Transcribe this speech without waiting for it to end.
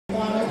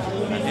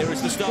Here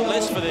is the start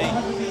list for the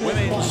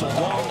women's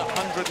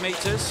 100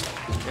 metres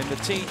in the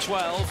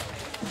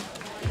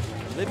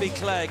T12. Libby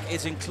CLEGG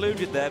is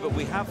included there, but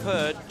we have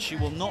heard she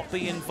will not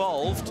be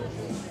involved.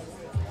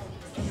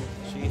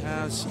 She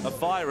has a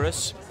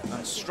virus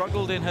and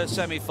struggled in her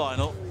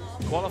semi-final,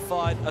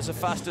 qualified as a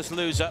fastest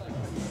loser.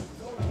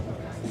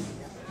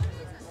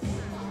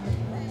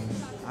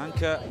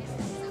 Hanka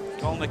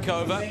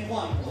KOLNIKOVA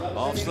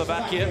of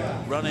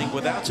Slovakia running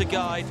without a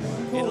guide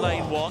in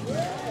lane 1.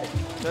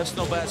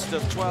 Personal best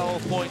of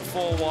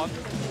 12.41.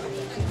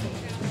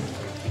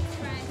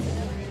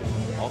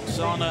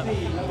 Oxana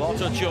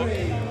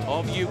BOTURCHUK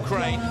of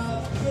Ukraine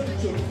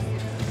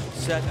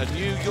set a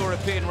new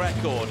European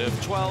record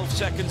of 12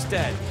 seconds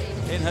dead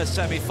in her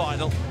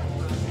semi-final,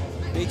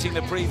 beating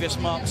the previous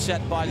mark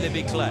set by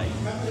Libby CLEGG.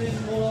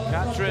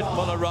 Katrin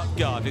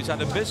MUELLER-ROTTGARDT, who's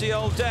had a busy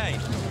old day,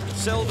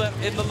 silver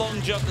in the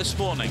long jump this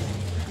morning,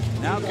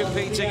 now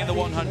competing in the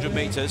 100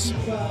 metres.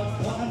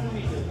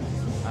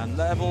 And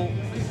level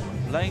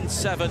lane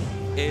 7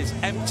 is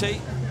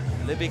empty.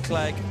 Libby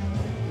CLEGG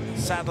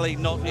sadly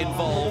not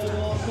involved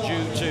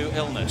due to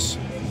illness.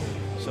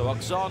 So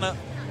Oxana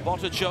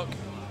BOTURCHUK,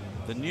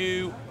 the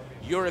new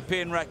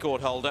European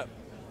record holder.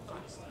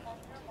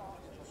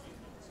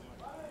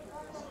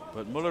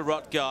 But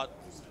MUELLER-ROTTGARDT,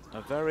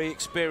 a very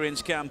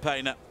experienced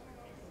campaigner,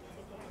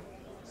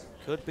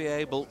 could be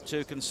able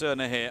to concern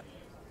her here.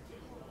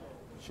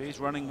 She's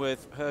running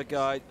with her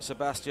guide,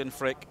 Sebastian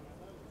Frick.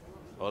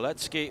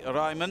 Oletsky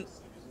Ryman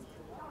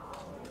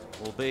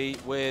will be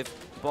with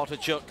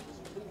BOTURCHUK.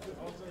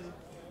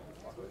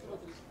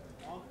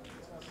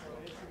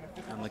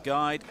 And the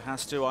guide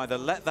has to either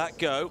let that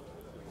go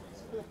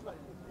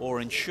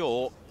or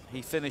ensure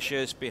he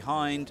finishes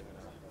behind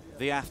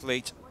the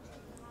athlete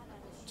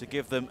to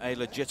give them a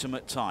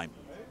legitimate time.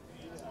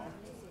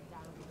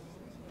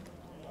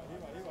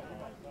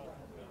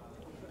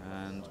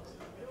 And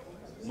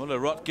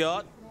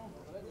MUELLER-ROTTGARDT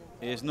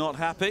is not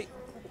happy.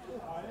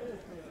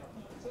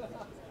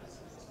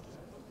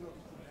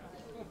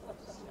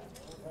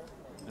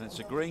 And it's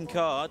a green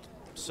card,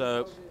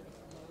 so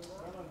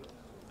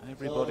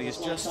everybody is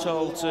just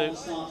told to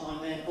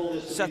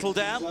settle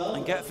down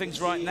and get things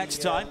right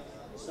next time.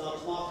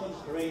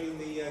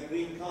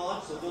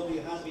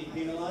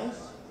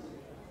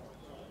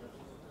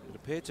 It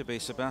appeared to be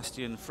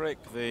Sebastian Frick,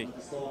 the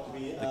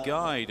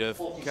guide of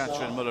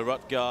Katrin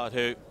MUELLER-ROTTGARDT,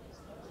 who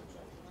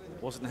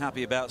wasn't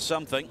happy about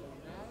something.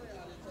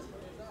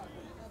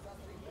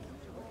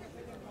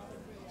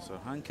 So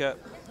Hanka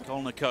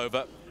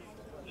KOLNIKOVA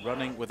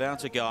running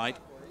without a guide.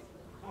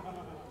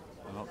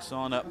 And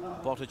Oxana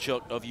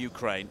BOTURCHUK of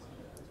Ukraine,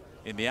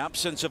 in the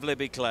absence of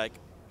Libby CLEGG,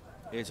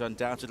 is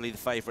undoubtedly the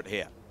favourite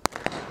here.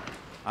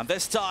 And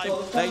this time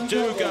they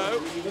do go,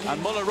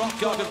 and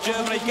MUELLER-ROTTGARDT of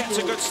Germany gets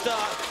a good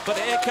start. But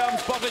here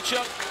comes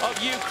BOTURCHUK of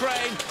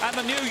Ukraine, and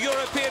the new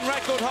European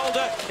record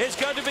holder is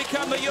going to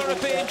become the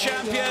European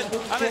champion.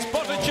 And it's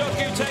BOTURCHUK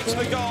who takes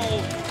the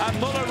gold, and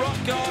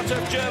MUELLER-ROTTGARDT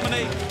of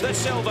Germany the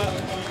silver.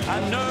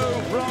 And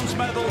no bronze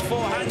medal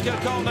for Hanka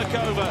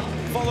KOLNIKOVA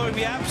following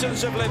the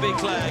absence of Libby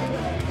CLEGG.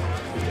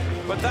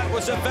 But that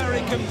was a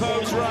very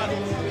composed run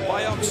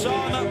by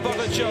Oxana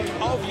BOTURCHUK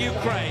of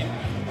Ukraine.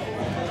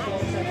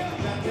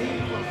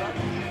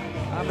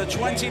 And the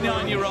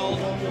 29-year-old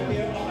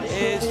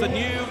is the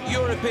new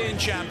European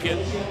champion.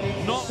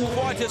 Not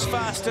quite as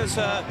fast as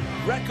her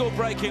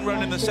record-breaking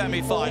run in the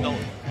semi-final,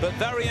 but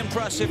very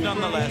impressive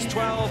nonetheless.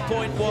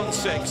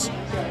 12.16,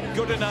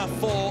 good enough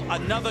for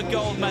another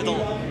gold medal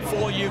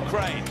for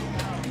Ukraine.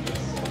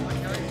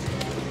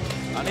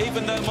 And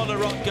even though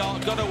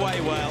MUELLER-ROTTGARDT got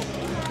away well,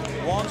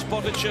 once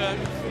BOTURCHUK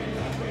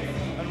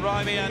and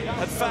Ryman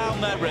had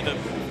found their rhythm,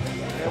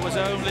 there was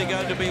only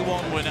going to be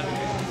one winner.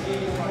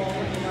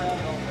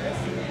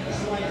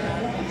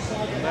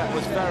 That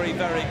was very,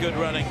 very good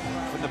running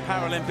from the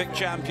Paralympic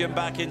champion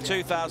back in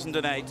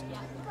 2008.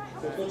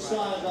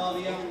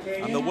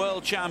 And the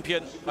world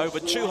champion over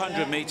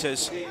 200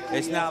 metres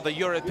is now the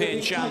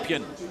European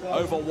champion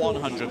over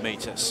 100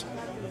 metres.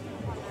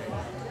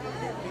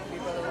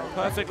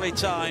 Perfectly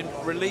timed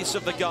release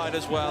of the guide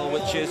as well,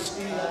 which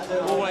is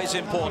always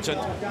important.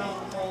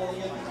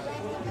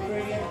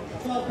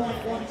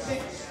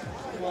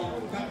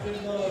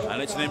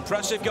 And it's an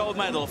impressive gold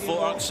medal for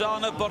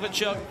Oxana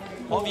BOTURCHUK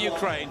of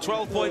Ukraine,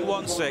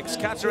 12.16.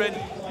 Katrin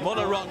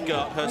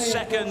MUELLER-ROTTGARDT, her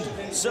second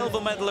silver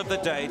medal of the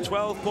day,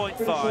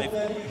 12.5.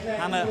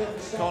 Hanka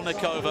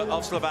KOLNIKOVA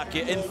of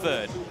Slovakia in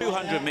third.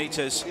 200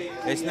 metres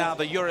is now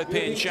the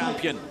European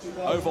champion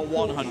over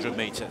 100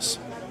 metres.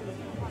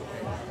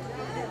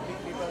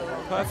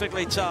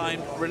 Perfectly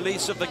timed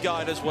release of the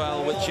guide as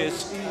well, which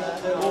is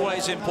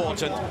always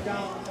important.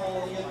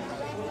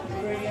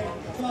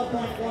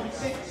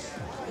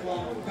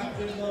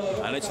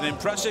 And it's an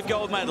impressive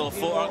gold medal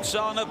for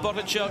Oxana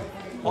BOTURCHUK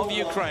of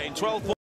Ukraine, 12.